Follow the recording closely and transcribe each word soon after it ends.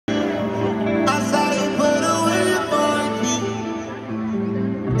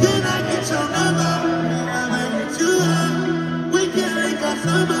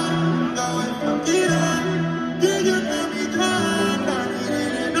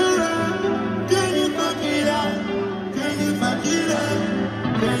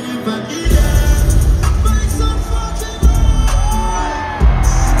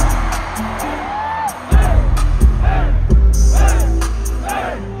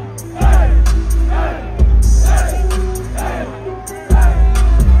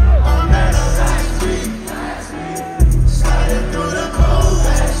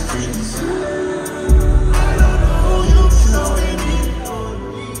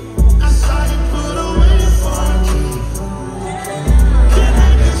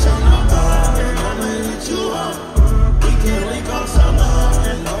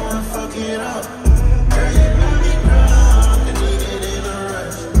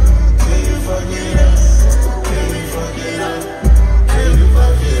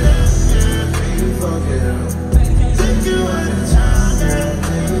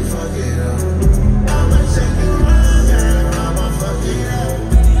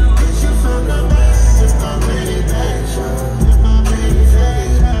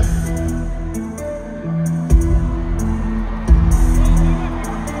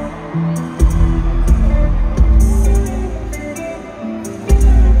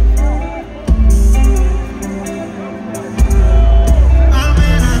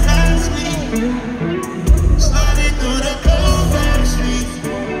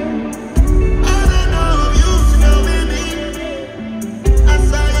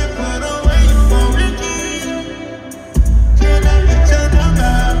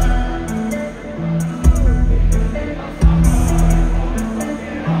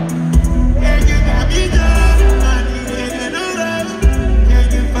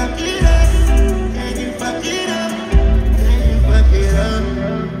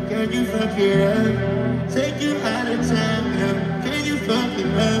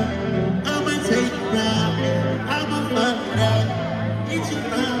Get you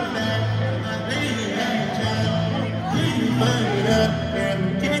from back, my baby back child. Can you fuck it up?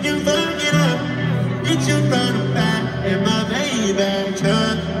 Can you fuck it up? Get you from the back, and my baby back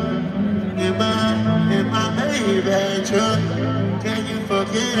child. In my baby back child. Can you fuck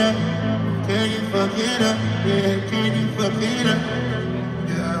it up? Can you fuck it up? Yeah, can you fuck it up?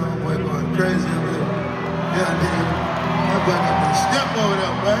 Yeah, my boy going crazy a little. Yeah, nigga. My boy got me step over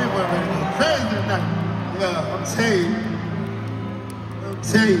there, bro. He went ready to go crazy tonight. Yeah, I'm telling you.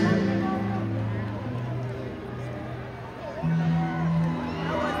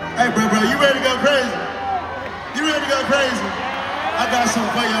 Hey, bro, you ready to go crazy? You ready to go crazy? I got something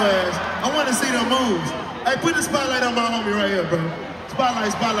for your ass. I want to see them moves. Hey, put the spotlight on my homie right here, bro.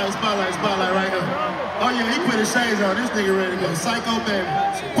 Spotlight right here. Oh yeah, he put his shades on. This nigga ready to go psycho, baby.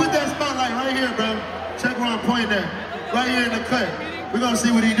 Put that spotlight right here, bro. Check where I'm pointing at. Right here in the cut. We're gonna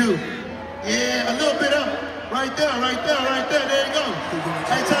see what he do. Yeah, a little bit up. Right there. There you go.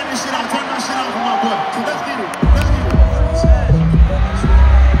 Hey, turn this shit off. Turn my shit off for my boy. Let's get it.